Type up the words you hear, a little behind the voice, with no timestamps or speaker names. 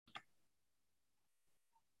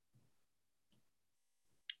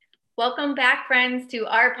Welcome back, friends, to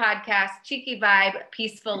our podcast, Cheeky Vibe,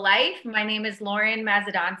 Peaceful Life. My name is Lauren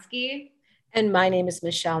Mazadonsky. And my name is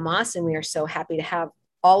Michelle Moss, and we are so happy to have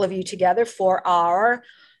all of you together for our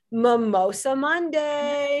Mimosa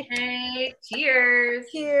Monday. Hey, cheers.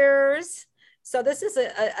 Cheers. So this is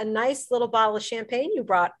a nice little bottle of champagne you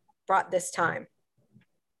brought this time.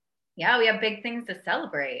 Yeah, we have big things to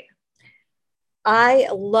celebrate. I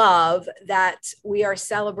love that we are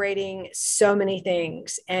celebrating so many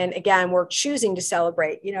things. And again, we're choosing to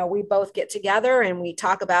celebrate. You know, we both get together and we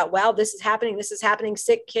talk about, well, this is happening,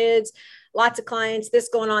 sick kids, lots of clients, this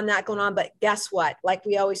going on, that going on. But guess what? Like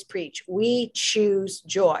we always preach, we choose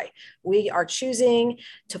joy. We are choosing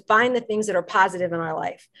to find the things that are positive in our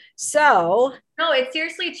life. So, no, it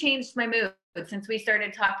seriously changed my mood since we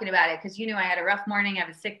started talking about it. Because I had a rough morning, I have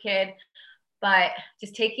a sick kid. But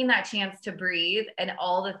just taking that chance to breathe and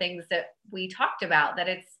all the things that we talked about, that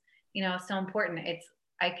it's, so important.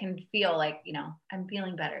 I can feel like, I'm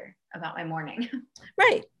feeling better about my morning.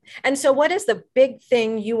 Right. And so what is the big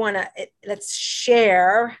thing you want to, let's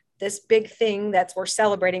share this big thing that we're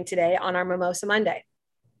celebrating today on our Mimosa Monday.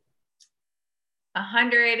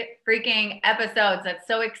 100 freaking episodes. That's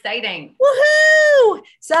so exciting. Woohoo!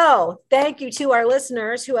 So thank you to our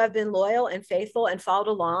listeners who have been loyal and faithful and followed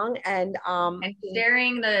along and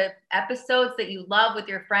sharing the episodes that you love with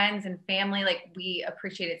your friends and family. Like, we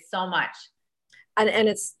appreciate it so much. And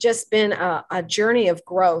it's just been a journey of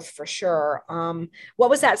growth for sure. What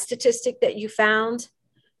was that statistic that you found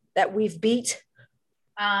that we've beat?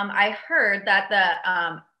 I heard that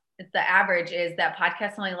the average is that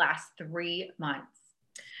podcasts only last 3 months.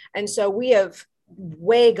 And so we have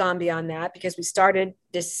way gone beyond that because we started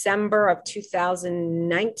December of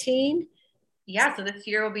 2019. Yeah, so this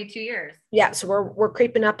year will be 2 years. Yeah, so we're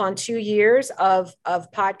creeping up on 2 years of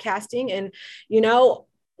podcasting. And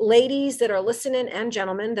ladies that are listening and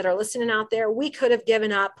gentlemen that are listening out there, we could have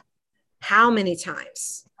given up how many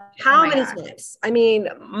times? How many times? I mean,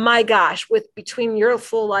 my gosh, with between your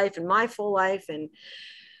full life and my full life and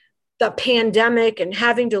the pandemic and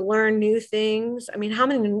having to learn new things. I mean, how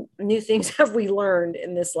many new things have we learned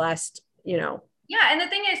in this last, Yeah. And the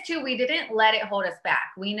thing is too, we didn't let it hold us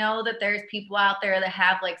back. We know that there's people out there that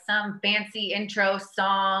have like some fancy intro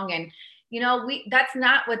song and, that's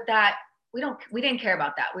not what we didn't care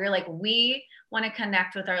about that. We were like, we want to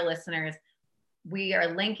connect with our listeners. We are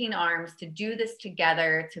linking arms to do this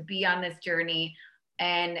together, to be on this journey.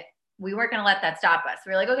 And we weren't going to let that stop us.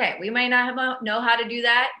 We were like, okay, we might not know how to do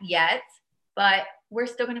that yet, but we're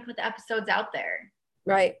still going to put the episodes out there.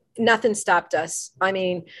 Right. Nothing stopped us. I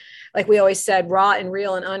mean, like we always said, raw and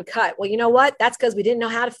real and uncut. Well, you know what? That's because we didn't know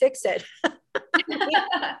how to fix it.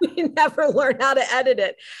 we never learned how to edit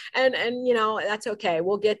it. And that's okay.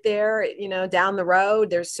 We'll get there, down the road.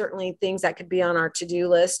 There's certainly things that could be on our to-do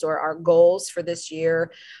list or our goals for this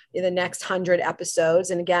year in the next 100 episodes.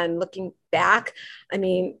 And again, looking back, I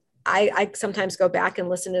mean, I sometimes go back and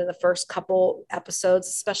listen to the first couple episodes,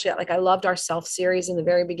 especially like I loved our self series in the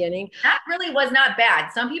very beginning. That really was not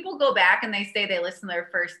bad. Some people go back and they say they listen to their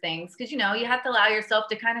first things because, you have to allow yourself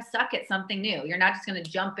to kind of suck at something new. You're not just going to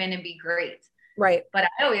jump in and be great. Right. But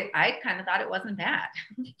I kind of thought it wasn't bad.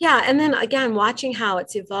 Yeah. And then again, watching how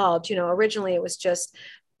it's evolved, originally it was just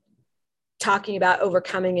talking about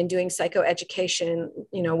overcoming and doing psychoeducation,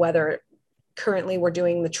 whether currently we're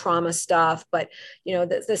doing the trauma stuff, but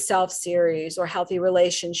the self series or healthy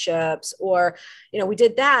relationships, or we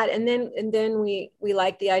did that, and then we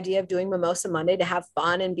like the idea of doing Mimosa Monday to have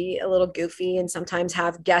fun and be a little goofy and sometimes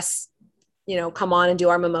have guests come on and do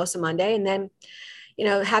our Mimosa Monday, and then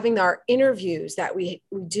having our interviews that we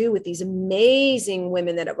do with these amazing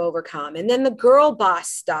women that have overcome. And then the girl boss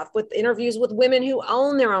stuff with interviews with women who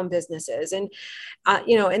own their own businesses. And,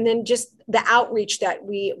 and then just the outreach that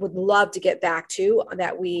we would love to get back to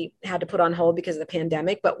that we had to put on hold because of the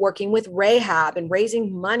pandemic, but working with Rahab and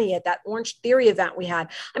raising money at that Orange Theory event we had.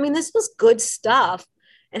 I mean, this was good stuff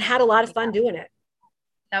and had a lot of fun doing it.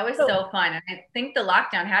 That was so fun. And I think the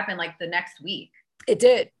lockdown happened like the next week. It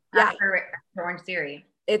did. Yeah. After Orange Theory.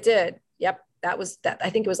 It did. Yep. That was that. I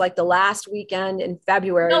think it was like the last weekend in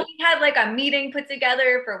February. No, we had like a meeting put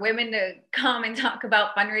together for women to come and talk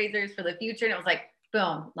about fundraisers for the future. And it was like,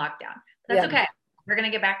 boom, lockdown. But that's okay. We're going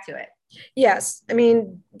to get back to it. Yes. I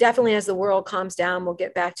mean, definitely as the world calms down, we'll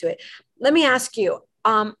get back to it. Let me ask you,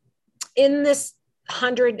 in this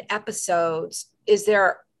 100 episodes, is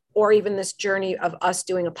there, or even this journey of us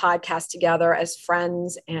doing a podcast together as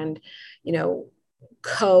friends and,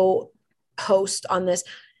 co-host on this,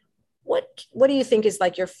 what do you think is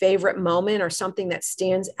like your favorite moment or something that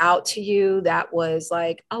stands out to you that was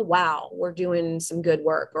like, oh wow, we're doing some good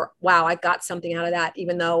work, or wow, I got something out of that,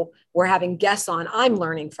 even though we're having guests on, I'm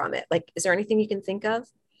learning from it. Like, is there anything you can think of?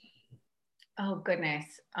 Oh goodness.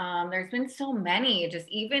 There's been so many, just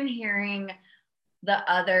even hearing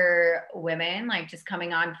the other women, like just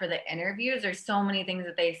coming on for the interviews, there's so many things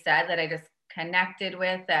that they said that I just connected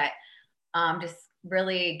with that just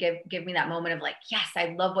really give me that moment of like, yes,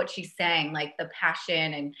 I love what she's saying, like the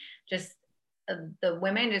passion and just the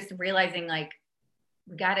women just realizing like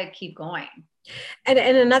we got to keep going. And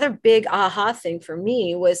another big aha thing for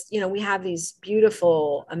me was, we have these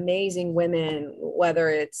beautiful, amazing women, whether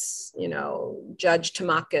it's, Judge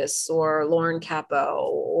Tamakis or Lauren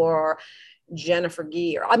Capo or Jennifer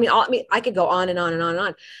Gee, or I mean, I could go on and on and on and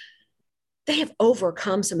on. They have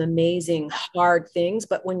overcome some amazing hard things,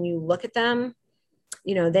 but when you look at them,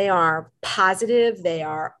 they are positive, they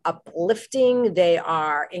are uplifting, they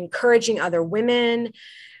are encouraging other women.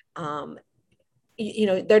 Um,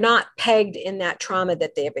 they're not pegged in that trauma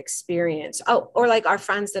that they have experienced. Oh, or like our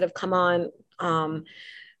friends that have come on,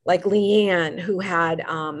 like Leanne, who had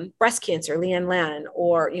breast cancer, Leanne Lan,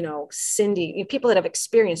 or, Cindy, people that have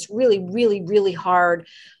experienced really, really, really hard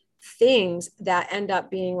things that end up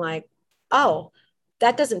being like, oh,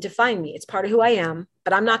 that doesn't define me. It's part of who I am,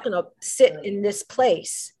 but I'm not going to sit in this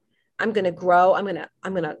place. I'm going to grow. I'm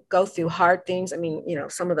going to go through hard things. I mean,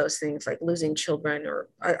 some of those things like losing children, or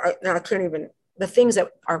I can't even, the things that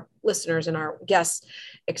our listeners and our guests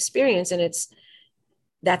experience. And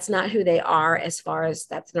that's not who they are, as far as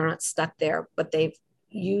that's, they're not stuck there, but they've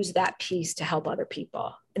used that piece to help other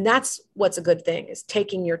people. And that's what's a good thing, is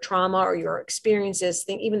taking your trauma or your experiences,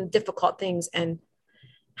 even difficult things, and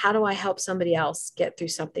how do I help somebody else get through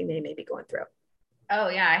something they may be going through? Oh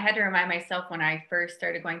yeah, I had to remind myself when I first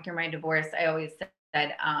started going through my divorce. I always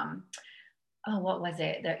said, "Oh, what was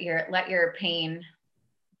it? That let your pain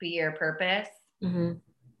be your purpose." Mm-hmm.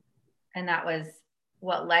 And that was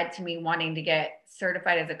what led to me wanting to get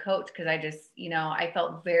certified as a coach, because I just, I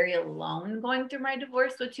felt very alone going through my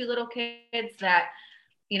divorce with two little kids. That,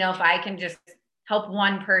 if I can just help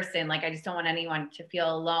one person, like I just don't want anyone to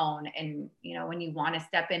feel alone. And when you want to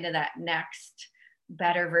step into that next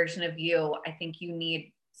better version of you, I think you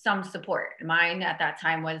need some support. Mine at that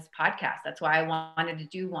time was podcast. That's why I wanted to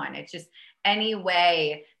do one. It's just any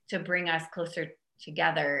way to bring us closer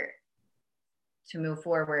together to move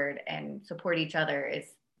forward and support each other is,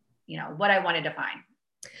 what I wanted to find.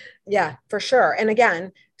 Yeah, for sure. And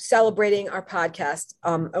again, celebrating our podcast,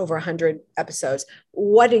 over 100 episodes.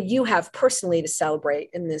 What do you have personally to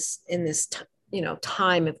celebrate in this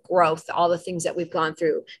time of growth, all the things that we've gone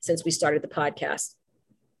through since we started the podcast?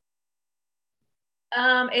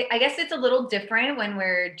 I guess it's a little different when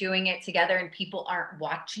we're doing it together and people aren't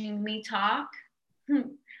watching me talk.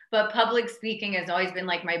 But public speaking has always been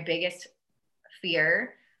like my biggest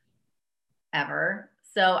fear ever.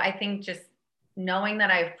 So I think just knowing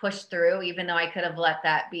that I've pushed through, even though I could have let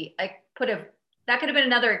that be, that could have been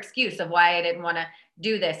another excuse of why I didn't want to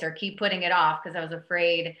do this or keep putting it off, because I was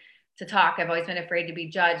afraid to talk. I've always been afraid to be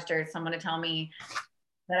judged or someone to tell me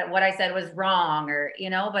that what I said was wrong, or,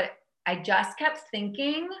 but I just kept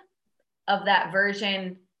thinking of that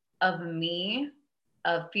version of me,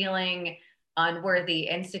 of feeling unworthy,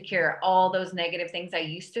 insecure, all those negative things I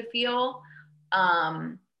used to feel.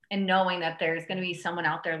 And knowing that there's going to be someone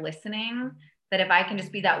out there listening, that if I can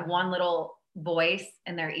just be that one little voice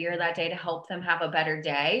in their ear that day to help them have a better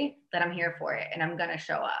day, that I'm here for it and I'm going to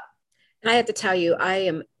show up. And I have to tell you, I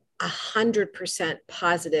am 100%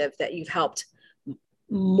 positive that you've helped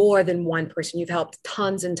more than one person. You've helped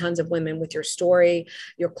tons and tons of women with your story,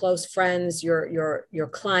 your close friends, your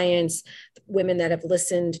clients, women that have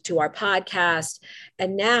listened to our podcast.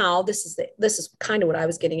 And now this is kind of what I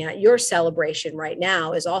was getting at. Your celebration right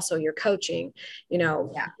now is also your coaching,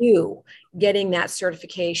 you getting that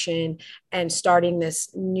certification and starting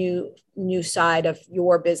this new side of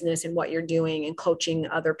your business and what you're doing and coaching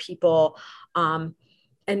other people.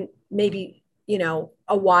 And maybe, a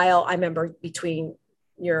while, I remember between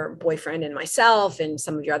your boyfriend and myself and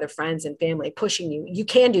some of your other friends and family pushing you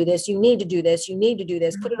can do this, you need to do this,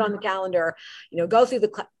 put it on the calendar, go through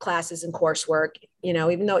the classes and coursework,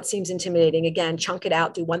 even though it seems intimidating, again, chunk it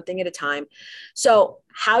out, do one thing at a time. So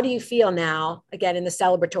how do you feel now, again, in the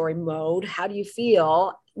celebratory mode? How do you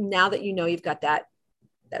feel now that you've got that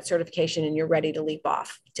certification and you're ready to leap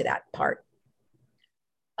off to that part?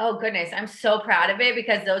 Oh goodness, I'm so proud of it,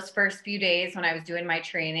 because those first few days when I was doing my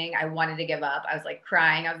training, I wanted to give up. I was like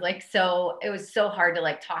crying. I was like, it was so hard to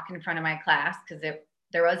like talk in front of my class, because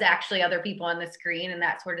there was actually other people on the screen and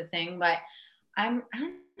that sort of thing. But I don't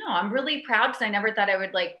No, I'm really proud because I never thought I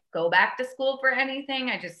would like go back to school for anything.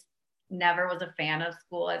 I just never was a fan of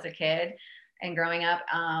school as a kid and growing up.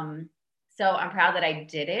 So I'm proud that I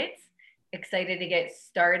did it. Excited to get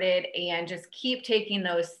started and just keep taking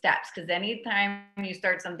those steps, because anytime you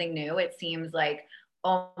start something new, it seems like,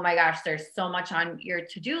 oh my gosh, there's so much on your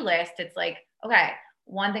to-do list. It's like, okay,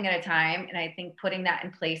 one thing at a time. And I think putting that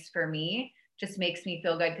in place for me just makes me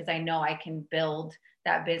feel good because I know I can build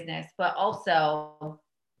that business, but also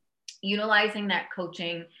utilizing that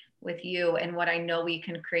coaching with you and what I know we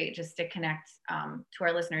can create just to connect to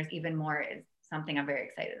our listeners even more is something I'm very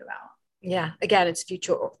excited about. Yeah. Again, it's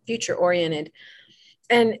future oriented.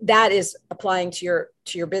 And that is applying to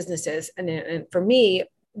your businesses. And for me,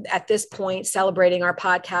 at this point, celebrating our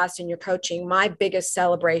podcast and your coaching, my biggest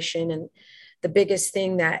celebration and the biggest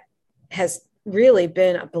thing that has really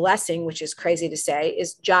been a blessing, which is crazy to say,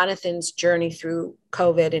 is Jonathan's journey through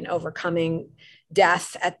COVID and overcoming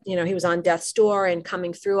death. He was on death's door and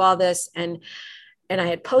coming through all this. And I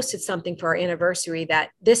had posted something for our anniversary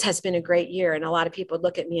that this has been a great year. And a lot of people would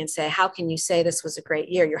look at me and say, how can you say this was a great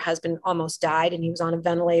year? Your husband almost died and he was on a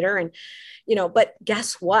ventilator. And, but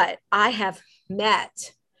guess what? I have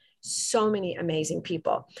met so many amazing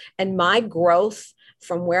people, and my growth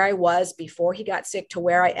from where I was before he got sick to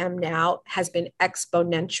where I am now has been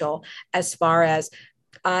exponential, as far as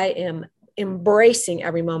I am embracing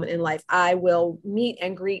every moment in life. I will meet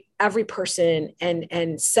and greet every person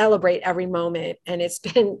and celebrate every moment. And it's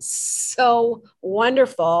been so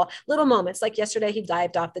wonderful. Little moments like yesterday, he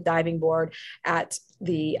dived off the diving board at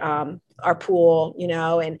the our pool,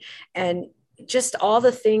 and just all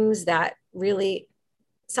the things that really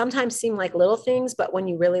sometimes seem like little things, but when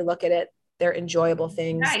you really look at it, they're enjoyable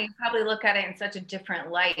things. Yeah, you probably look at it in such a different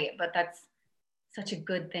light, but that's such a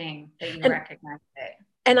good thing that you recognize it.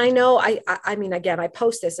 And I know, I mean, again, I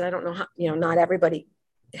post this and I don't know how, not everybody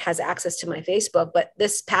has access to my Facebook, but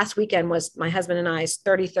this past weekend was my husband and I's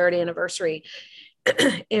 33rd anniversary.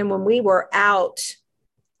 And when we were out,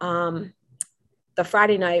 the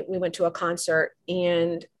Friday night, we went to a concert,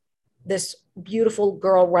 and this beautiful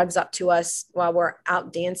girl runs up to us while we're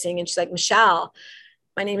out dancing. And she's like, Michelle,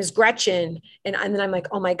 my name is Gretchen. And then I'm like,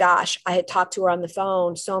 oh my gosh, I had talked to her on the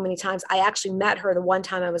phone so many times. I actually met her the one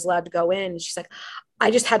time I was allowed to go in. And she's like,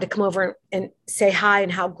 I just had to come over and say hi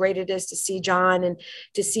and how great it is to see John and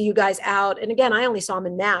to see you guys out. And again, I only saw them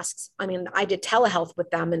in masks. I mean, I did telehealth with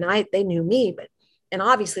them and they knew me, and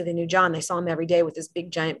obviously they knew John. They saw him every day with his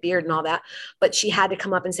big giant beard and all that. But she had to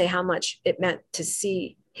come up and say how much it meant to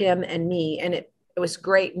see him and me. And it was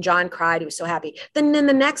great. And John cried. He was so happy. Then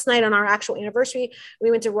the next night on our actual anniversary, we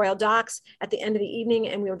went to Royal Docks at the end of the evening,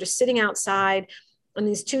 and we were just sitting outside, and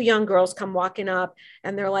these two young girls come walking up,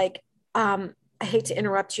 and they're like, I hate to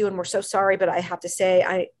interrupt you, and we're so sorry, but I have to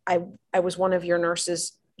say, I was one of your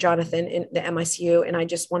nurses, Jonathan, in the MICU. And I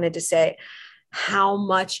just wanted to say how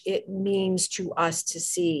much it means to us to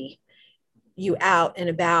see you out and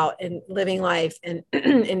about and living life. And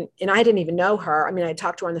I didn't even know her. I mean, I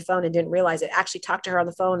talked to her on the phone and didn't realize it. Actually talked to her on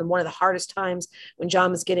the phone. And one of the hardest times when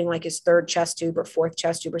John was getting like his third chest tube or fourth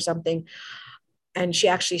chest tube or something. And she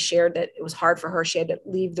actually shared that it was hard for her. She had to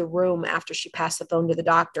leave the room after she passed the phone to the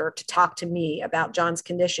doctor to talk to me about John's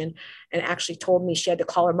condition, and actually told me she had to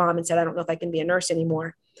call her mom and said, I don't know if I can be a nurse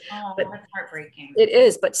anymore. Oh, but that's heartbreaking. It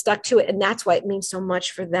is, but stuck to it. And that's why it means so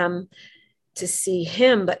much for them to see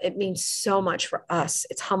him, but it means so much for us.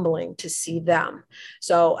 It's humbling to see them.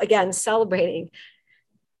 So again, celebrating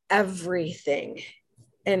everything.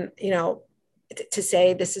 And, to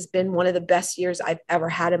say this has been one of the best years I've ever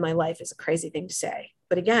had in my life is a crazy thing to say.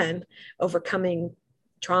 But again, overcoming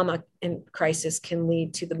trauma and crisis can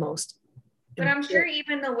lead to the most. But I'm sure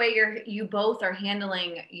even the way you both are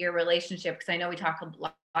handling your relationship, because I know we talk a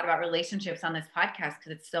lot about relationships on this podcast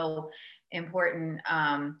because it's so important.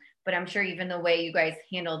 But I'm sure even the way you guys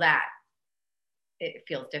handle that, it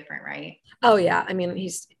feels different, right? Oh yeah. I mean,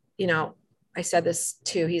 he's, I said this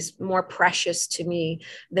too, he's more precious to me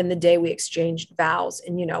than the day we exchanged vows.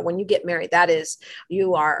 And, when you get married, that is,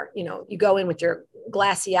 you go in with your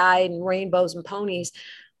glassy eye and rainbows and ponies.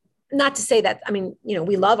 Not to say that, I mean,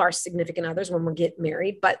 we love our significant others when we get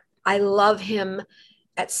married, but I love him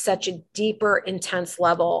at such a deeper, intense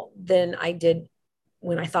level than I did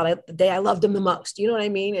when I thought the day I loved him the most. You know what I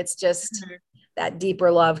mean? It's just that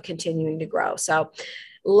deeper love continuing to grow. So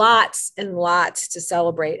lots and lots to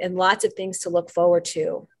celebrate and lots of things to look forward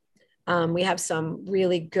to. We have some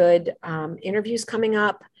really good interviews coming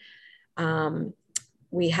up.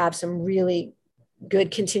 We have some really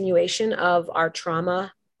good continuation of our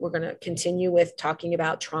trauma. We're going to continue with talking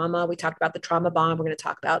about trauma. We talked about the trauma bond. We're going to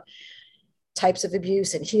talk about types of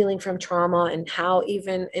abuse and healing from trauma, and how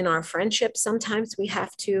even in our friendships, sometimes we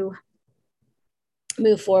have to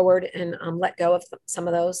move forward and let go of some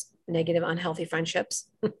of those negative, unhealthy friendships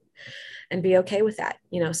and be okay with that.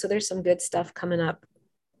 So there's some good stuff coming up,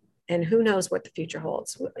 and who knows what the future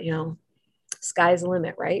holds. Sky's the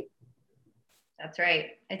limit, right? That's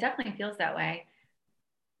right. It definitely feels that way.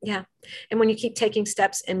 Yeah. And when you keep taking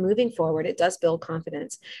steps and moving forward, it does build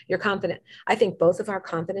confidence. You're confident. I think both of our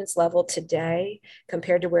confidence level today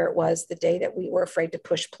compared to where it was the day that we were afraid to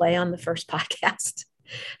push play on the first podcast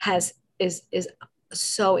is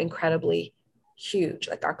so incredibly huge,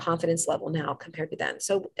 like our confidence level now compared to then.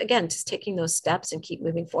 So again, just taking those steps and keep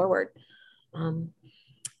moving forward.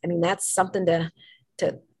 That's something to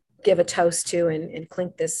give a toast to and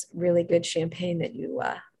clink this really good champagne that you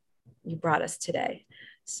brought us today.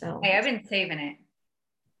 So hey, I've been saving it.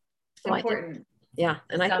 It's important.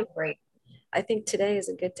 And I think today is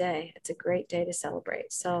a good day. It's a great day to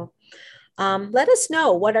celebrate. So let us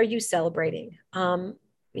know, what are you celebrating?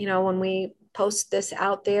 When we post this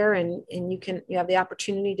out there, and you have the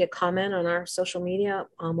opportunity to comment on our social media,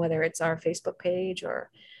 whether it's our Facebook page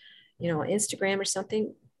or Instagram or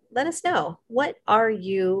something. Let us know, what are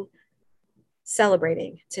you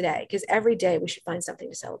celebrating today? Because every day we should find something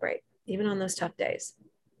to celebrate, even on those tough days.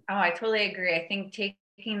 Oh, I totally agree. I think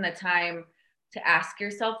taking the time to ask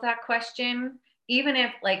yourself that question, even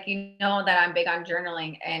if that I'm big on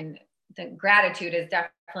journaling, and the gratitude is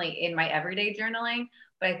definitely in my everyday journaling,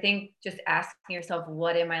 but I think just asking yourself,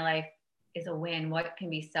 what in my life is a win? What can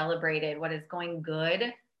be celebrated? What is going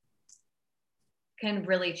good can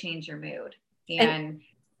really change your mood and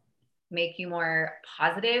make you more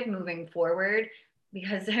positive moving forward,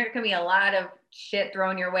 because there can be a lot of shit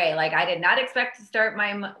thrown your way. Like, I did not expect to start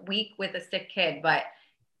my week with a sick kid, but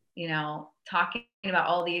talking about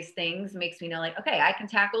all these things makes me know, like, okay, I can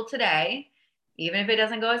tackle today, even if it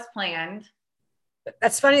doesn't go as planned.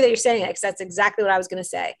 That's funny that you're saying it, because that's exactly what I was going to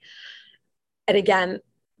say. And again,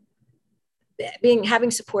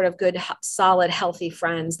 having support of good, solid, healthy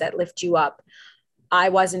friends that lift you up. I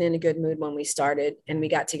wasn't in a good mood when we started and we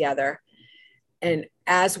got together. And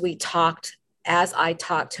as I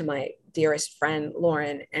talked to my dearest friend,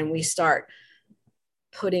 Lauren, and we start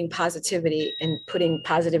putting positivity and putting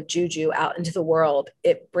positive juju out into the world,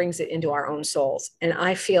 it brings it into our own souls. And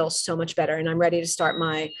I feel so much better. And I'm ready to start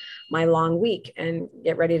my long week and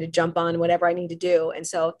get ready to jump on whatever I need to do. And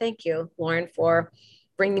so thank you, Lauren, for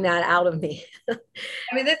bringing that out of me.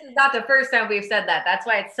 This is not the first time we've said that. That's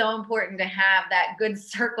why it's so important to have that good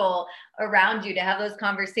circle around you to have those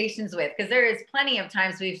conversations with, because there is plenty of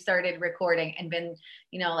times we've started recording and been,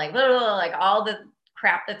 like all the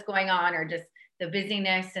crap that's going on, or just the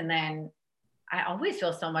busyness. And then I always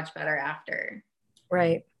feel so much better after.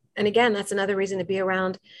 Right. And again, that's another reason to be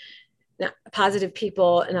around positive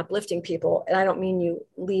people and uplifting people. And I don't mean you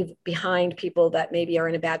leave behind people that maybe are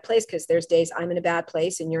in a bad place, because there's days I'm in a bad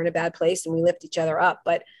place and you're in a bad place and we lift each other up.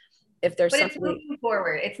 But if there's something, it's moving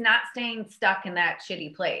forward, it's not staying stuck in that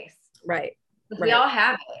shitty place. Right. We all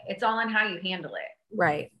have it. It's all in how you handle it.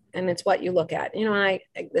 Right. And it's what you look at.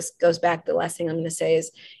 This goes back, the last thing I'm going to say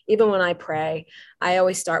is, even when I pray, I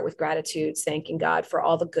always start with gratitude, thanking God for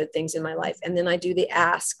all the good things in my life. And then I do the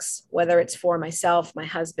asks, whether it's for myself, my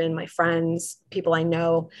husband, my friends, people I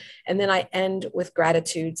know. And then I end with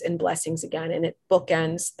gratitudes and blessings again. And it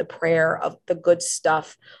bookends the prayer of the good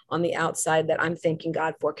stuff on the outside that I'm thanking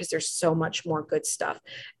God for, because there's so much more good stuff.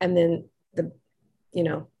 And then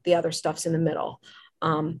the other stuff's in the middle.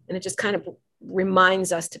 And it just kind of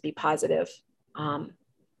reminds us to be positive. And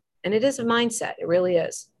it is a mindset. It really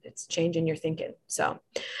is. It's changing your thinking. So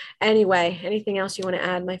anyway, anything else you want to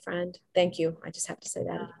add, my friend? Thank you. I just have to say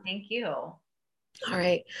that. Thank you. All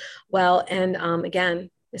right. Well, and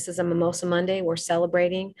again, this is a Mimosa Monday. We're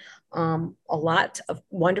celebrating a lot of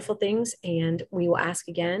wonderful things, and we will ask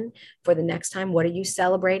again for the next time, what are you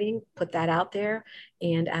celebrating? Put that out there.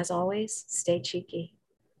 And as always, stay cheeky.